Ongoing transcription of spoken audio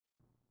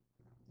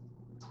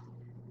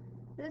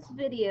This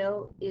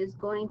video is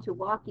going to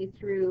walk you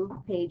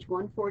through page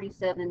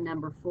 147,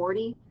 number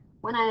 40.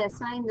 When I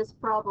assigned this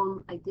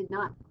problem, I did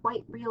not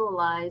quite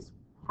realize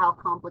how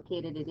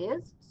complicated it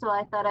is, so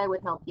I thought I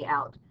would help you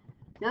out.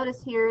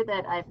 Notice here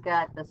that I've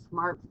got the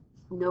Smart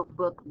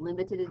Notebook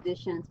limited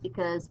editions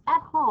because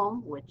at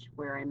home,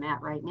 where I'm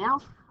at right now,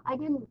 I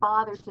didn't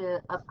bother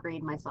to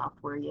upgrade my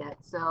software yet,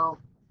 so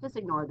just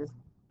ignore this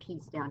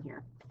piece down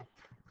here.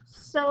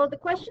 So the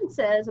question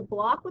says, a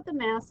block with a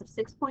mass of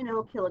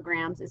 6.0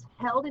 kilograms is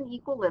held in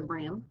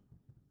equilibrium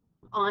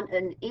on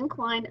an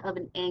incline of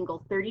an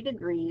angle 30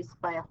 degrees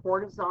by a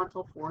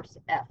horizontal force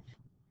F,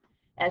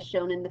 as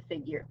shown in the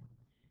figure.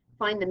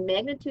 Find the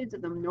magnitudes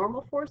of the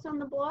normal force on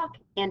the block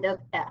and of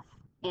F,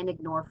 and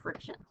ignore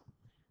friction.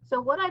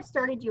 So what I've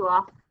started you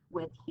off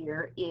with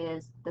here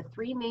is the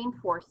three main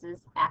forces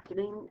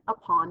acting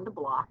upon the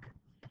block.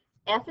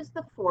 F is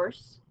the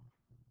force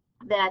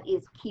that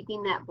is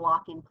keeping that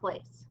block in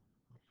place.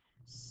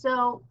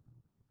 So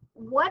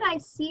what I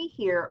see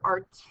here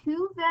are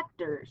two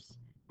vectors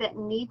that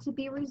need to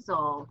be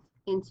resolved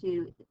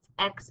into its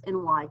x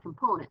and y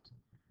component.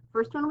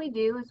 First one we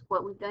do is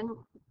what we've done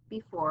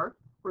before.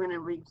 We're going to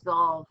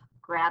resolve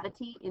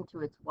gravity into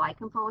its y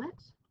component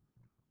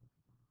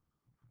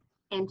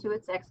and to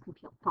its x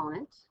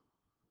component.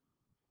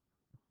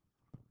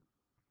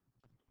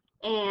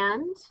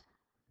 And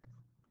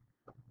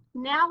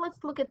now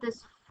let's look at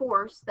this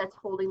force that's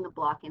holding the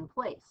block in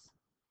place.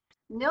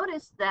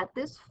 Notice that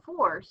this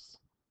force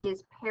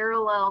is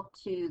parallel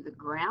to the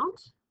ground.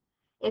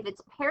 If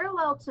it's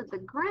parallel to the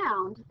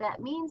ground, that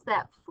means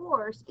that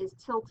force is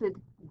tilted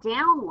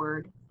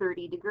downward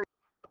 30 degrees.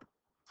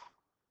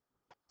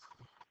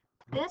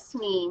 This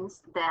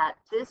means that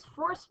this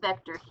force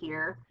vector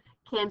here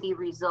can be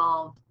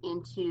resolved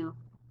into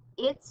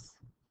its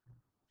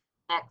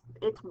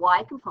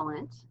y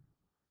component,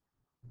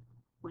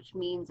 which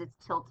means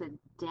it's tilted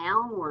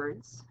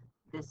downwards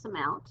this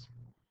amount,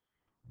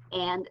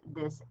 and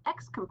this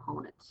x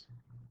component.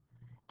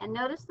 And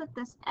notice that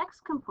this x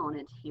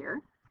component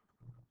here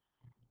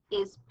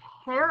is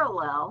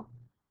parallel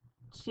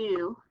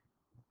to,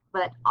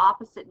 but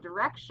opposite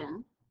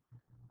direction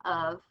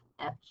of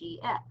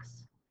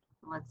FGX.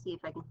 Let's see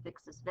if I can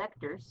fix this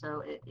vector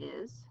so it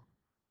is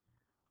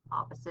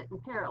opposite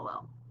and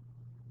parallel.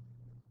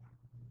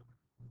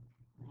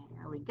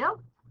 There we go.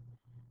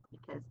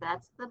 Because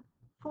that's the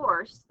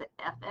force, the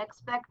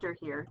FX vector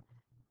here,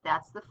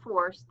 that's the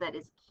force that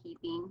is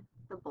keeping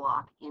the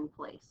block in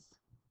place.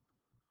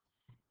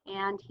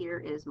 And here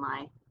is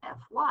my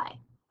Fy.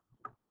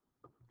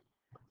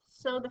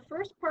 So the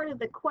first part of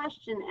the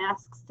question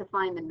asks to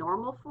find the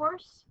normal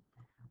force,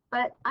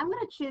 but I'm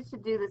going to choose to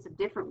do this a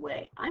different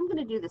way. I'm going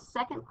to do the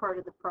second part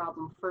of the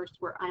problem first,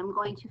 where I'm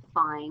going to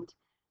find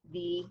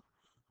the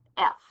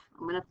F.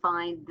 I'm going to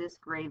find this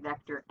gray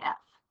vector F.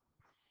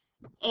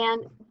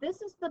 And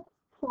this is the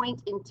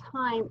point in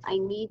time I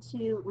need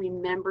to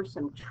remember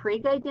some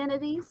trig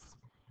identities.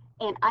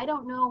 And I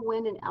don't know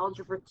when in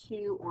Algebra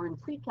 2 or in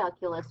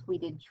pre-calculus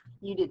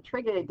you did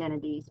trig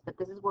identities, but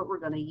this is what we're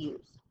going to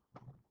use.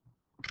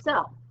 So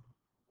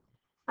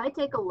if I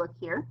take a look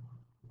here,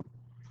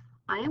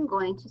 I am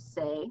going to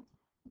say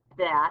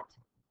that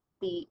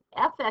the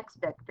Fx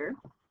vector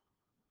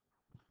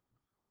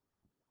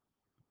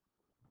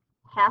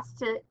has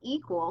to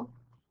equal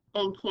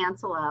and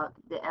cancel out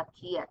the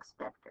Fgx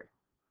vector.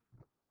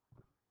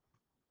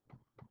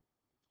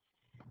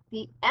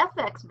 The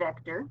Fx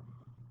vector,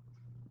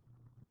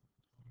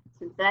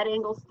 since that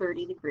angle is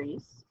 30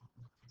 degrees,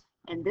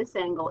 and this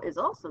angle is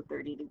also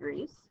 30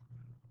 degrees,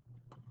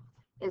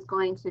 is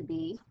going to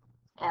be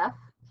F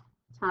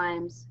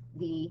times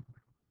the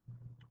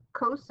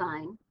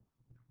cosine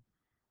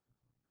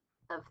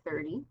of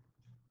 30.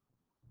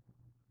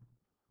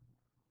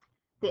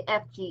 The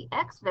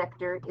Fgx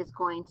vector is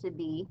going to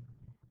be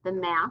the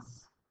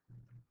mass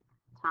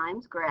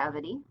times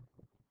gravity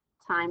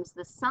times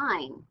the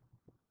sine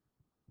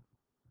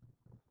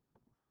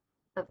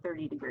of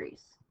 30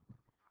 degrees.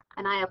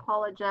 And I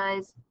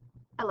apologize,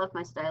 I left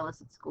my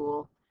stylus at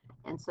school,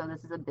 and so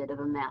this is a bit of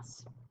a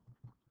mess.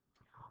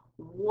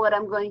 What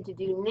I'm going to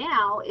do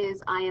now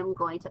is I am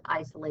going to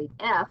isolate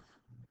F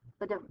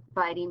by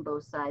dividing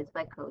both sides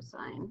by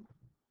cosine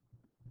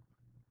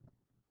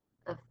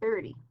of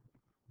 30.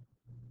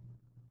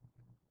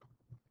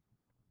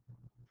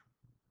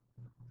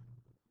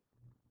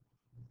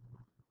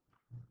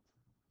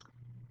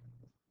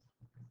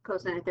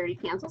 Cosine of 30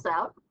 cancels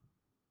out.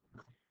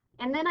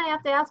 And then I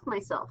have to ask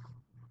myself,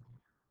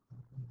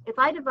 if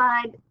I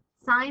divide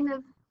sine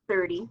of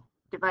 30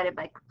 divided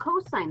by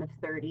cosine of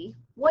 30,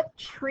 what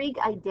trig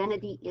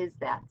identity is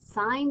that?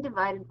 Sine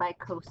divided by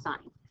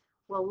cosine.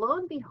 Well, lo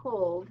and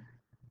behold,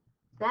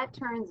 that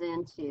turns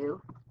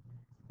into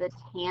the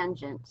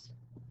tangent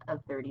of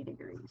 30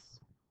 degrees.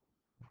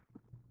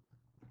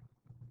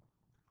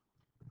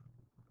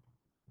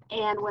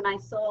 And when I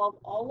solve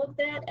all of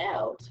that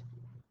out,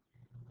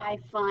 I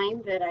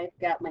find that I've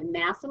got my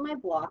mass of my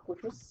block,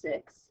 which was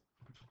 6,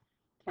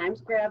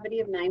 times gravity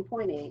of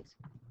 9.8,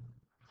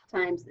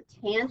 times the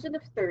tangent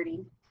of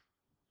 30,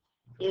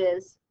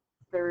 is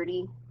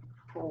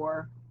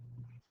 34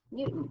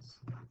 newtons.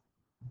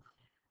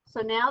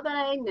 So now that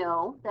I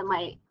know that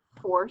my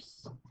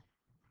force,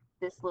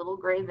 this little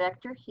gray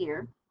vector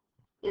here,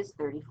 is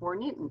 34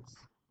 newtons.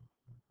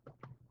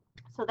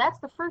 So that's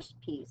the first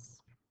piece.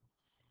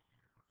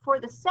 For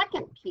the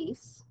second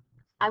piece,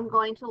 I'm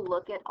going to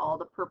look at all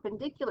the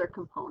perpendicular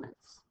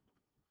components.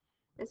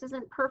 This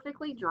isn't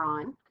perfectly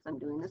drawn because I'm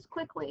doing this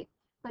quickly,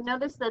 but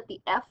notice that the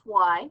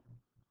Fy,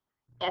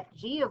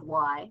 Fg of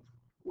y,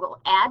 will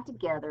add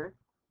together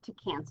to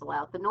cancel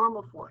out the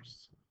normal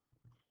force.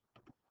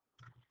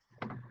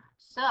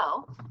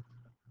 So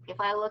if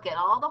I look at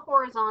all the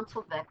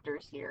horizontal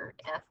vectors here,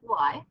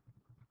 Fy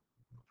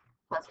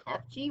plus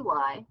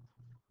Fgy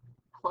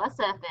plus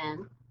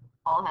Fn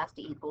all has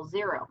to equal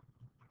 0.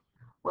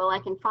 Well, I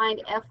can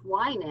find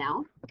Fy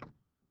now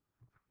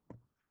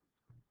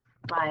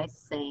by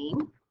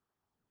saying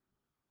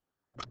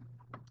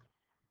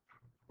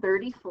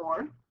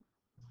 34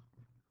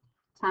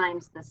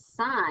 times the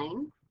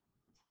sine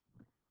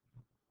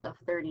of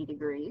 30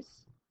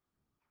 degrees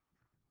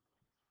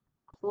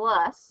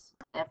plus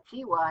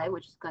Fgy,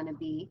 which is going to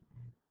be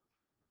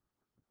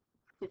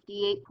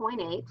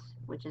 58.8,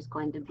 which is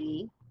going to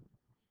be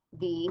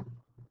the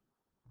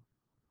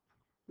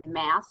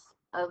mass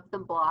of the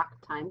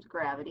block times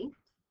gravity,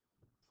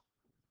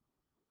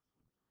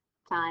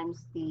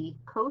 times the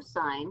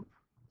cosine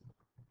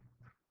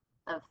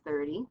of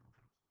 30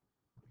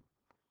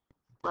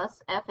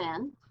 plus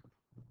Fn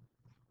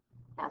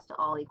has to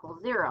all equal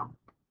 0.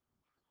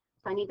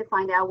 So I need to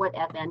find out what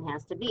Fn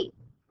has to be.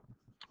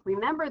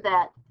 Remember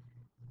that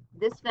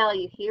this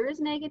value here is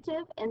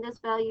negative and this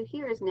value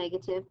here is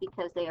negative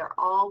because they are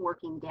all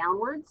working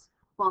downwards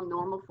while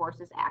normal force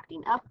is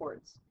acting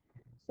upwards.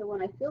 So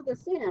when I fill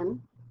this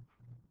in,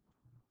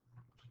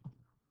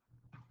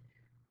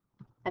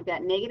 I've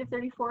got negative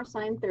 34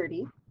 sine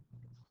 30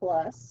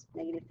 plus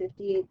negative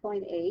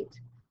 58.8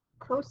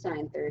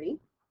 cosine 30.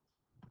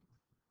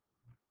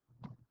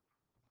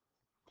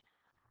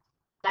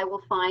 I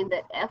will find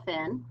that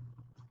Fn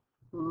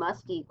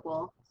must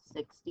equal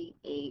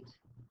 68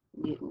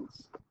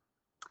 newtons.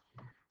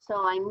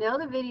 So I know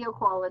the video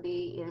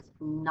quality is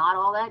not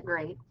all that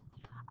great.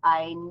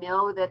 I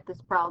know that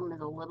this problem is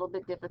a little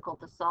bit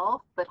difficult to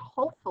solve, but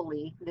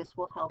hopefully this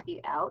will help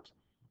you out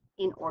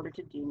in order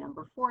to do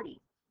number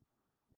 40.